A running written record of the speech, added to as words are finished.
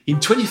In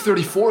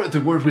 2034,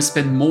 the world will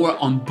spend more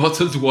on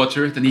bottled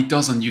water than it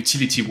does on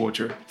utility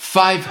water.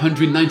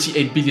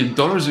 $598 billion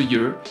a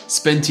year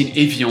spent in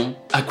Evian,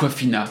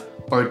 Aquafina,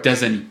 or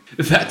Dasani.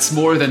 That's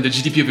more than the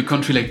GDP of a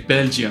country like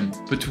Belgium.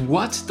 But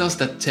what does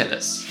that tell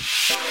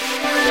us?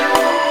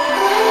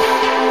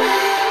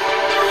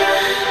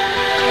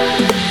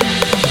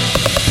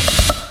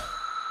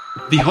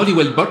 The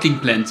Holywell bottling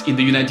plant in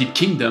the United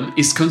Kingdom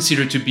is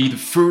considered to be the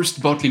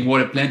first bottling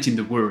water plant in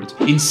the world.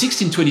 In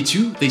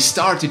 1622, they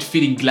started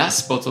filling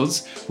glass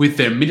bottles with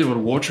their mineral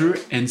water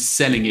and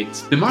selling it.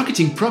 The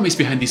marketing promise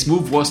behind this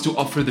move was to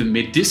offer the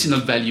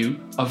medicinal value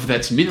of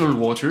that mineral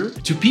water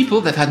to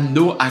people that had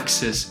no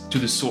access to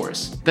the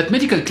source. That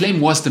medical claim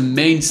was the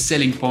main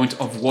selling point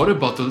of water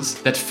bottles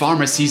that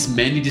pharmacies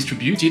mainly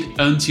distributed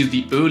until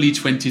the early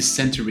 20th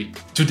century.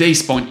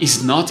 Today's point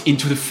is not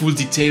into the full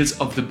details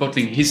of the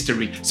bottling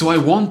history, so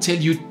I won't tell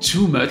you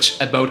too much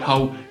about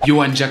how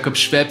Johann Jakob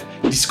Schwepp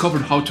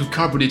discovered how to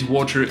carbonate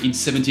water in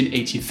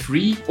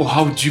 1783 or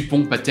how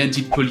DuPont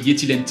patented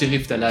polyethylene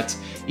terephthalate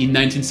in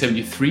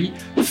 1973,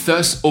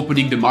 thus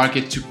opening the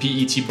market to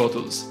PET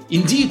bottles.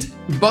 Indeed,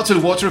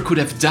 bottled water could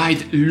have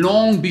died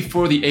long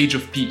before the age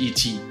of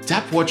PET.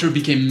 Tap water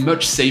became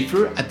much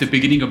safer at the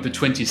beginning of the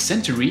 20th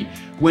century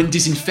when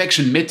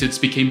disinfection methods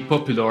became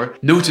popular,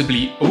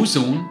 notably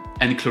ozone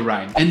and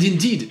chlorine. And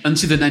indeed,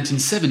 until the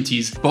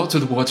 1970s,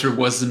 bottled water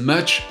was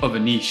much of a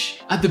niche.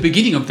 At the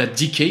beginning of that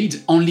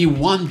decade, only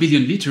 1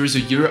 billion liters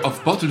a year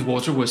of bottled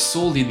water was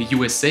sold in the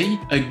USA,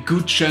 a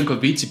good chunk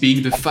of it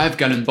being the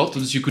 5-gallon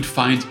bottles you could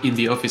find in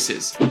the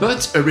offices.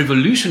 But a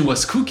revolution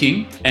was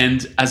cooking,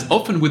 and as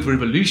often with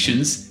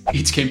revolutions,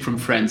 it came from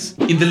France.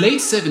 In the late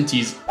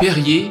 70s,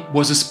 Perrier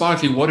was a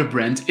sparkling water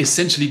brand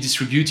essentially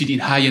distributed in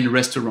high-end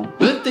restaurants.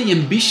 But they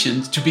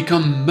ambitioned to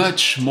become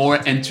much more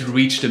and to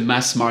reach the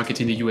mass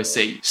market in the USA.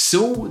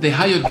 So they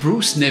hired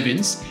Bruce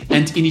Nevins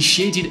and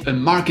initiated a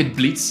market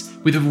blitz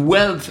with a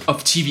wealth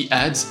of TV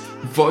ads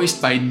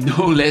voiced by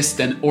no less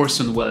than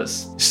Orson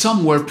Welles.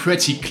 Some were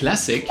pretty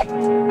classic.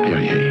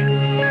 Perrier.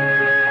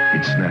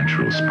 Its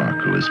natural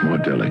sparkle is more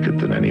delicate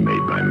than any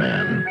made by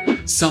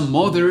man. Some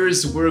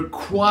others were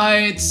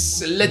quite,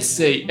 let's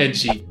say,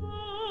 edgy.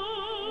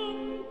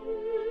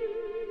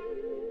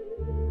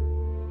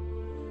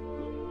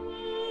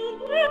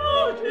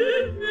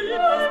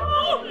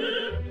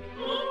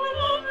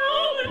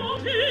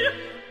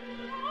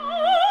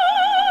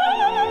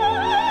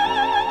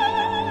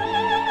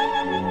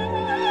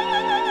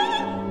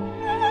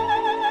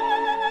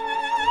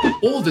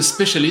 All the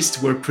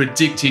specialists were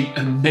predicting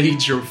a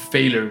major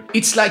failure.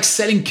 It's like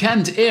selling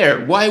canned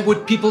air. Why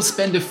would people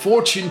spend a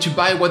fortune to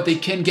buy what they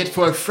can get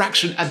for a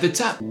fraction at the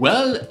tap?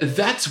 Well,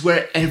 that's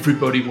where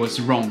everybody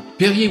was wrong.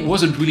 Perrier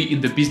wasn't really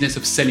in the business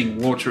of selling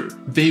water.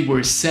 They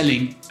were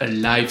selling a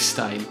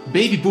lifestyle.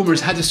 Baby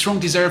boomers had a strong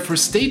desire for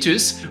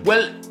status.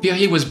 Well,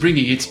 Perrier was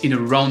bringing it in a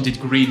rounded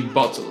green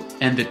bottle.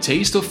 And the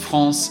taste of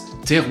France,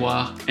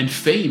 terroir, and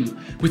fame,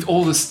 with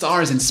all the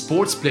stars and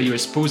sports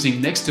players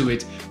posing next to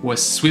it,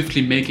 was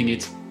swiftly making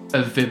it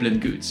a Veblen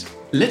good.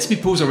 Let me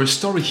pause our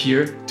story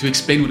here to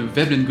explain what a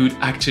Veblen good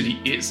actually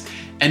is.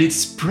 And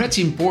it's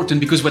pretty important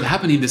because what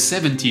happened in the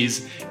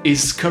 70s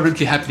is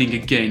currently happening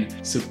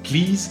again, so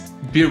please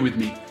bear with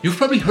me. You've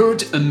probably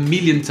heard a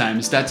million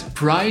times that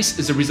price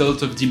is a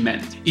result of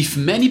demand. If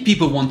many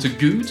people want a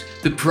good,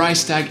 the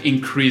price tag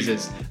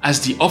increases,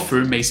 as the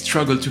offer may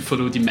struggle to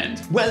follow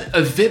demand. Well,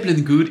 a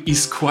Veblen good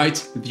is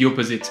quite the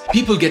opposite.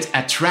 People get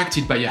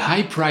attracted by a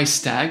high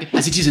price tag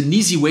as it is an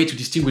easy way to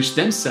distinguish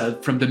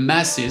themselves from the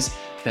masses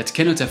that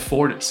cannot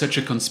afford such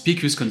a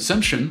conspicuous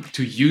consumption,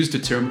 to use the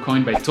term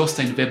coined by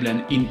Thorstein Veblen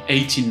in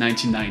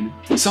 1899.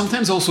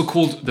 Sometimes also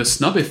called the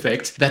snob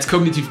effect, that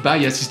cognitive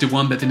bias is the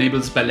one that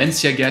enables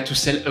Balenciaga to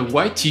sell a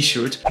white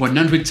t-shirt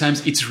 100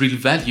 times its real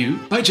value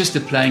by just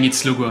applying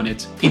its logo on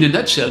it. In a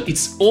nutshell,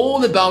 it's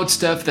all about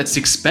stuff that's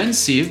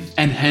expensive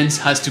and hence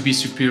has to be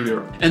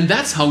superior. And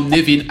that's how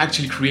Nevin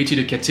actually created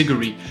a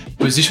category,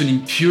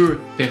 positioning pure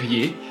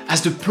Perrier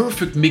as the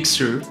perfect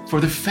mixer for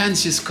the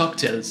fanciest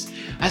cocktails,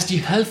 as the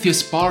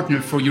healthiest partner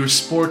for your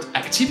sport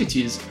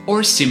activities,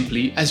 or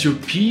simply as your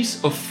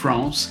piece of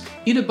France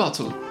in a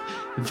bottle.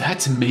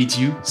 That made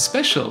you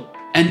special.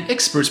 And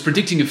experts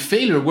predicting a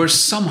failure were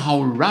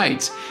somehow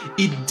right.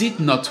 It did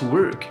not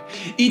work.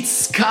 It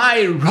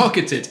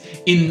skyrocketed.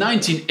 In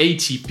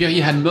 1980,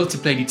 Perrier had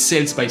multiplied its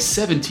sales by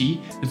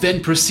 70,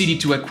 then proceeded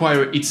to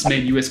acquire its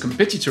main US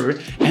competitor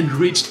and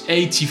reached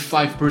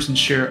 85%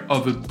 share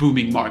of a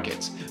booming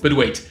market. But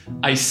wait,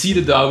 I see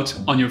the doubt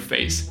on your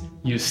face.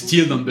 You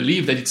still don't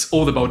believe that it's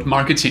all about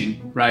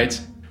marketing, right?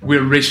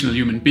 We're rational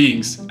human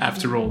beings,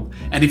 after all.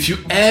 And if you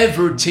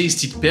ever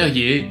tasted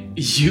Perrier,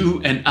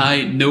 you and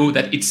I know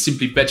that it's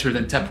simply better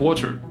than tap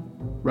water,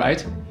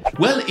 right?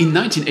 Well, in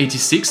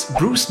 1986,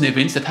 Bruce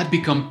Nevins, that had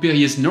become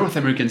Perrier's North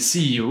American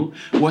CEO,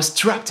 was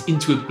trapped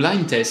into a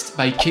blind test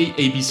by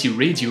KABC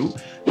Radio,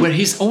 where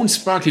his own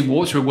sparkling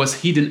water was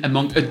hidden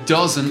among a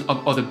dozen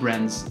of other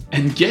brands.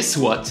 And guess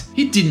what?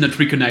 He did not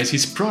recognize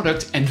his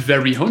product and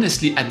very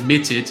honestly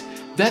admitted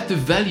that the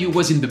value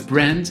was in the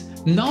brand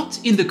not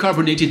in the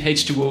carbonated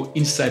H2O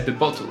inside the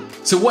bottle.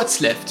 So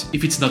what's left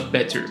if it's not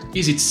better?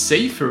 Is it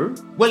safer?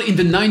 Well, in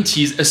the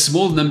 90s, a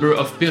small number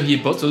of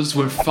Perrier bottles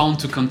were found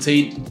to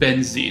contain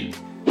benzene.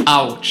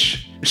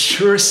 Ouch!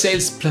 Sure,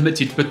 sales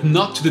plummeted, but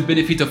not to the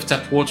benefit of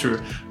tap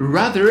water,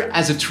 rather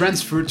as a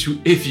transfer to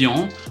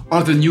Evian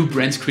or the new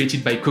brands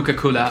created by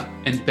Coca-Cola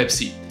and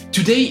Pepsi.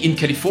 Today in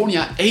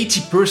California,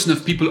 80%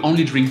 of people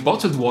only drink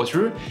bottled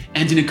water,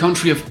 and in a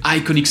country of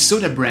iconic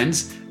soda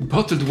brands,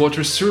 bottled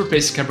water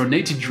surpassed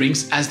carbonated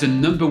drinks as the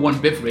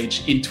 #1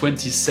 beverage in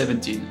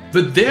 2017.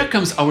 But there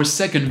comes our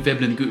second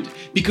Veblen good,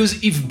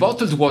 because if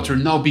bottled water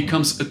now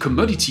becomes a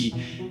commodity,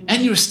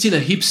 and you're still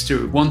a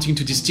hipster wanting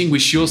to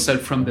distinguish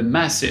yourself from the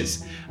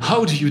masses,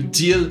 how do you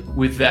deal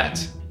with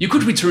that? You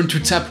could return to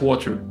tap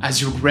water,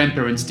 as your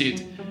grandparents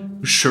did.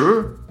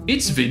 Sure,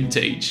 it's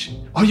vintage.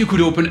 Or you could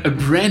open a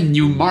brand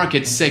new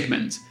market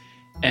segment.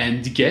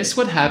 And guess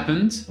what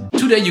happened?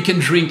 Today you can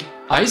drink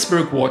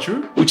iceberg water,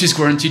 which is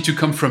guaranteed to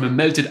come from a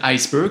melted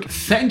iceberg.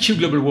 Thank you,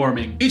 global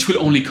warming. It will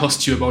only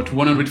cost you about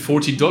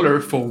 $140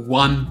 for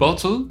one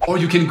bottle. Or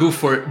you can go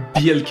for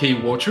BLK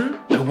water,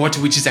 a water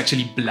which is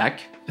actually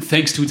black,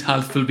 thanks to its high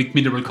fulvic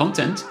mineral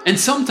content. And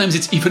sometimes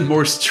it's even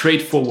more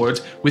straightforward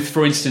with,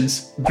 for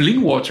instance,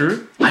 Bling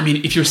water. I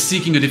mean, if you're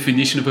seeking a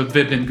definition of a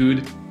Veblen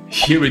good,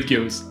 here it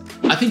goes.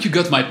 I think you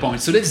got my point,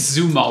 so let's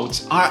zoom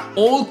out. Are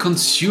all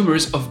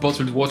consumers of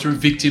bottled water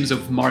victims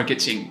of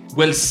marketing?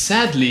 Well,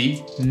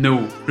 sadly,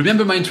 no.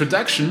 Remember my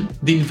introduction?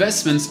 The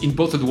investments in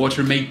bottled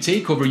water may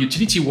take over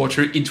utility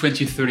water in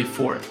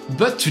 2034.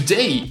 But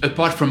today,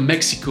 apart from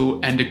Mexico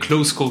and a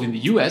close call in the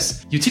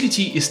US,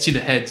 utility is still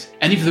ahead.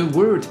 And if the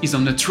world is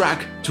on a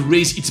track to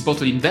raise its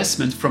bottled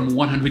investment from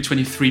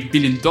 $123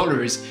 billion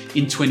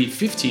in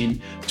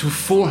 2015 to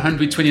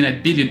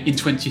 $429 billion in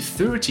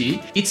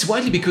 2030, it's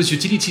widely because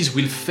utilities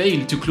will fail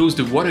to close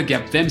the water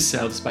gap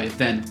themselves by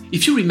then.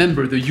 If you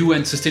remember the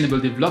UN Sustainable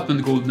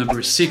Development Goal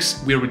number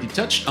 6 we already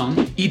touched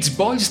on, it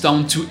boils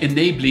down to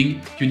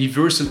enabling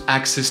universal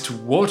access to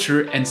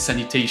water and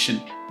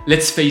sanitation.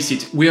 Let's face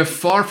it, we are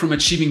far from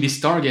achieving this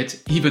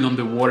target even on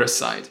the water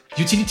side.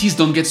 Utilities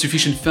don't get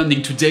sufficient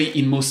funding today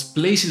in most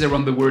places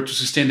around the world to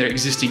sustain their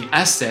existing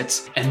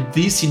assets, and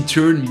this in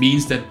turn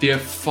means that they are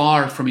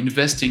far from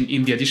investing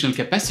in the additional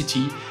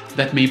capacity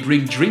that may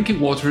bring drinking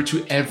water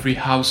to every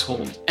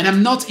household. And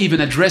I'm not even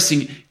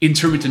addressing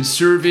intermittent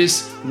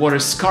service, water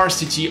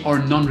scarcity, or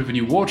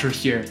non-revenue water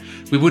here.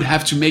 We would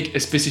have to make a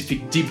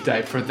specific deep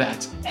dive for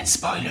that. And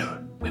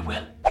spoiler, we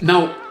will.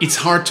 Now, it's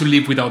hard to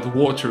live without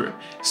water,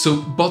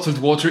 so bottled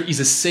water is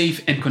a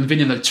safe and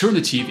convenient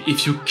alternative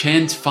if you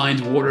can't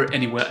find water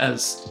anywhere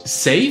else.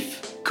 Safe?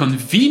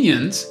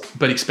 Convenient,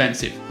 but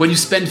expensive. When you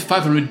spend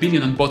 $500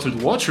 billion on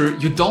bottled water,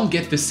 you don't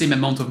get the same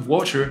amount of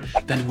water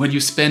than when you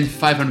spend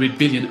 $500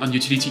 billion on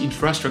utility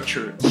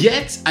infrastructure.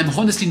 Yet, I'm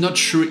honestly not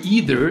sure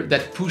either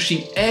that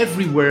pushing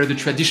everywhere the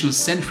traditional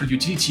central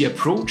utility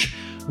approach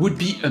would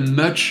be a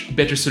much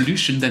better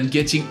solution than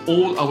getting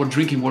all our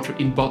drinking water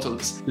in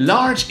bottles.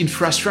 Large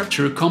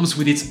infrastructure comes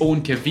with its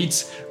own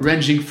caveats,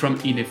 ranging from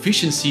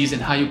inefficiencies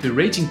and high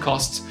operating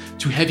costs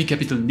to heavy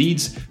capital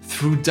needs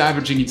through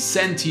diverging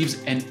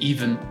incentives and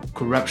even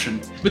corruption.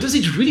 But does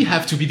it really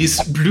have to be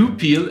this blue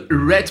pill,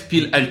 red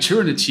pill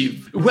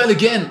alternative? Well,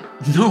 again,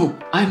 no,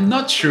 I'm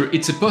not sure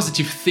it's a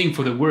positive thing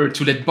for the world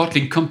to let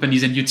bottling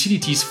companies and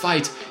utilities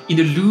fight in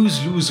a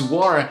lose-lose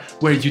war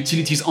where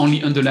utilities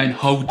only underline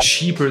how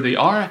cheaper they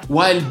are,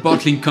 while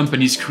bottling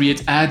companies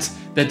create ads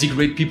that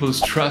degrade people's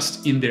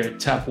trust in their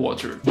tap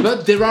water.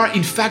 But there are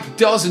in fact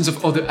dozens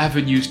of other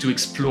avenues to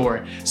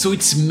explore, so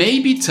it's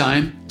maybe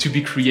time to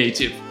be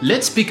creative.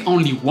 Let's pick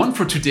only one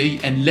for today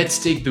and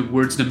let's take the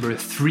words number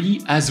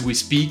 3 as we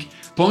speak,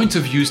 point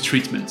of use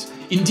treatment.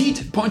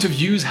 Indeed, point of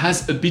use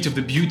has a bit of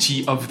the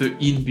beauty of the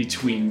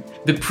in-between.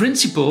 The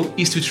principle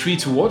is to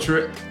treat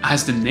water,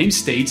 as the name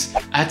states,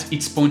 at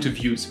its point of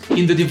use.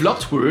 In the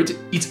developed world,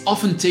 it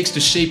often takes the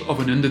shape of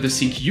an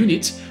under-the-sink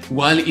unit,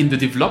 while in the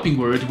developing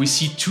world we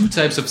see two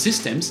types of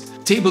systems: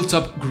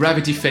 tabletop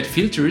gravity-fed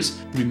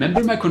filters,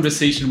 remember my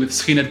conversation with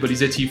Srinath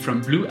Bolizetti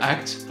from Blue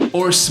Act,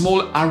 or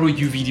small Arrow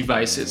UV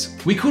devices.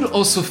 We could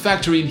also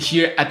factor in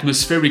here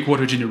atmospheric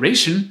water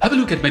generation. Have a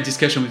look at my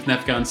discussion with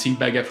Navkar and Singh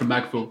Baga from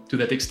Akvo to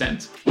that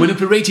extent. When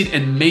operated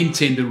and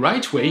maintained the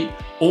right way,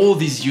 all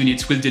these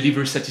units will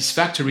deliver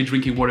satisfactory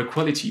drinking water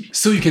quality.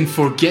 So you can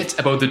forget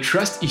about the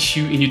trust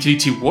issue in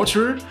utility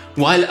water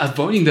while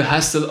avoiding the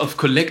hassle of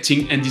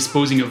collecting and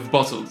disposing of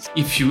bottles.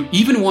 If you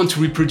even want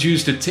to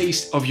reproduce the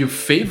taste of your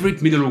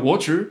favorite mineral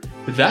water,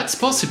 that's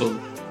possible.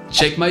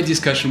 Check my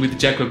discussion with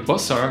Jacob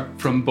Bossar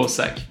from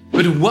Bossack.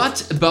 But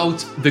what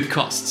about the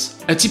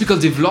costs? A typical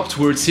developed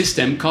world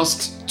system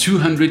costs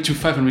 $200 to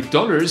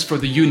 $500 for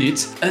the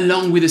unit,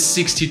 along with a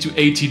 $60 to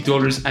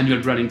 $80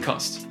 annual running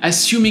cost.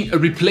 Assuming a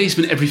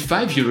replacement every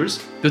 5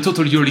 years, the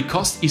total yearly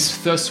cost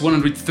is thus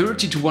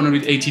 $130 to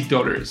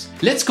 $180.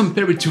 Let's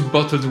compare it to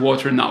bottled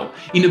water now.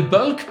 In a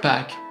bulk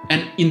pack,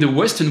 and in the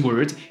Western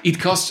world, it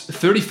costs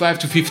 35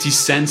 to 50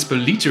 cents per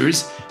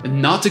liters,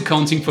 not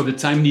accounting for the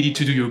time needed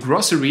to do your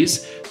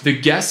groceries, the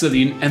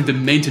gasoline, and the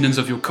maintenance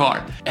of your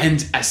car.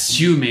 And as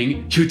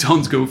assuming you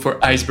don't go for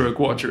iceberg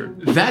water.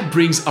 That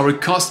brings our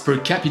cost per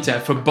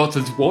capita for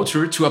bottled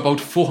water to about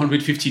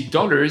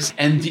 $450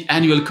 and the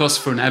annual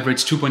cost for an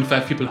average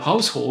 2.5 people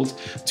household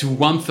to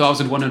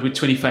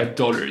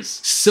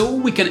 $1,125. So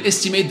we can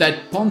estimate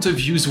that point of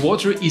use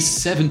water is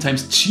 7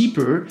 times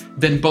cheaper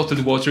than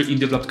bottled water in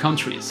developed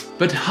countries.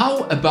 But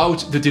how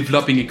about the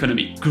developing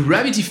economy?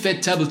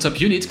 Gravity-fed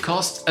tabletop unit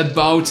costs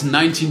about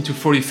 $19 to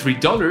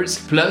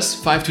 $43 plus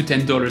 $5 to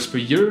 $10 per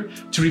year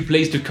to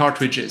replace the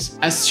cartridges.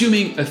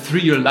 Assuming a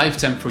 3-year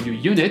lifetime for your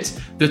unit,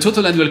 the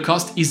total annual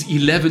cost is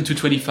 $11 to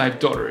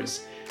 $25.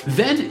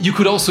 Then you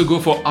could also go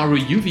for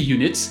ROUV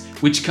units,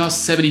 which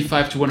cost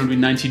 $75 to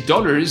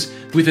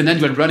 $190 with an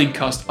annual running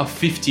cost of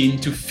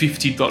 $15 to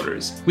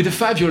 $50. With a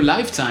 5-year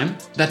lifetime,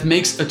 that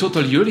makes a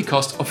total yearly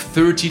cost of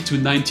 $30 to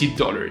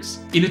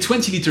 $90. In a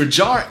 20-liter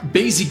jar,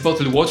 basic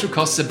bottled water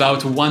costs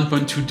about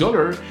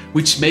 $1.2,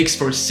 which makes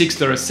for 6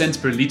 cents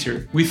per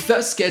liter. We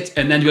thus get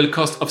an annual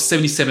cost of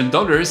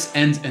 $77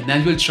 and an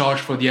annual charge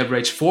for the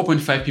average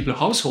 4.5 people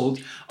household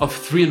of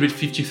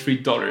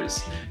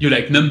 $353. You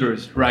like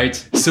numbers, right?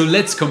 So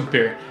let's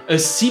compare. A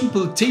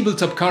simple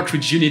tabletop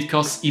cartridge unit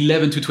costs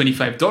 $11 to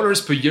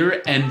 $25 per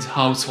year and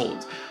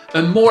household.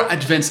 A more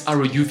advanced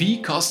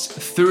ROUV costs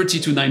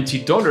 $30 to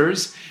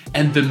 $90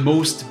 and the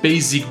most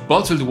basic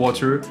bottled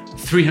water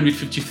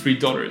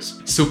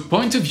 $353. So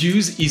point of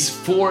use is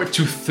 4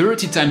 to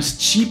 30 times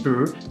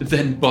cheaper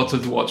than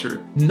bottled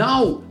water.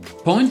 Now,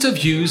 point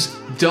of use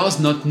does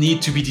not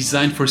need to be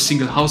designed for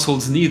single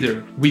households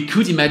neither. We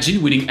could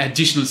imagine winning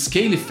additional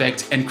scale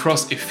effect and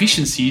cross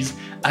efficiencies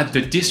at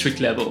the district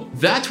level.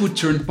 That would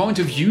turn point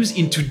of use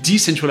into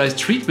decentralized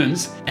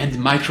treatments and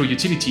micro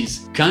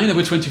utilities. Kind of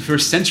a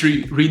 21st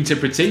century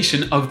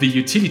reinterpretation of the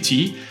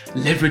utility,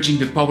 leveraging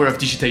the power of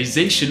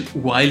digitization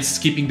while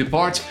skipping the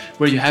part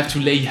where you have to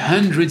lay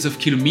hundreds of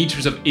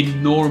kilometers of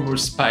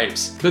enormous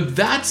pipes. But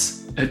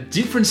that's a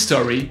different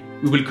story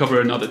we will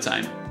cover another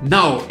time.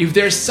 Now, if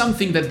there's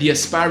something that the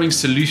aspiring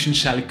solution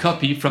shall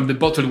copy from the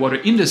bottled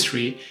water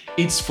industry,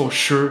 it's for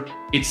sure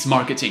its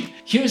marketing.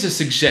 Here's a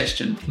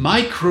suggestion.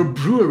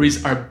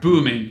 Microbreweries are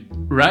booming,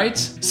 right?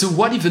 So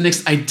what if the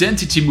next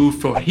identity move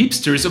for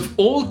hipsters of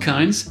all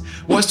kinds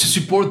was to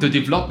support the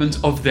development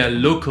of their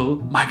local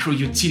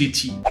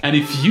micro-utility? And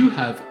if you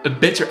have a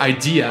better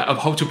idea of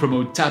how to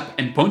promote tap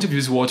and point of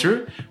use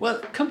water, well,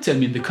 come tell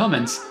me in the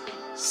comments.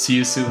 See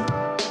you soon.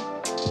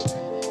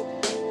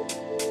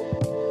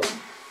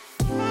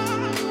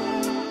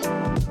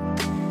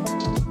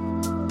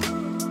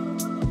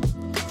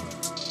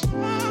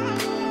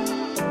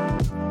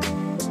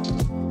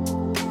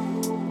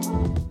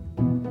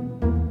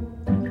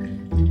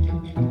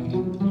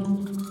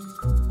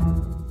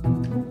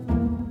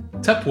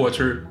 Tap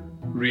water,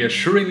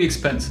 reassuringly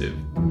expensive.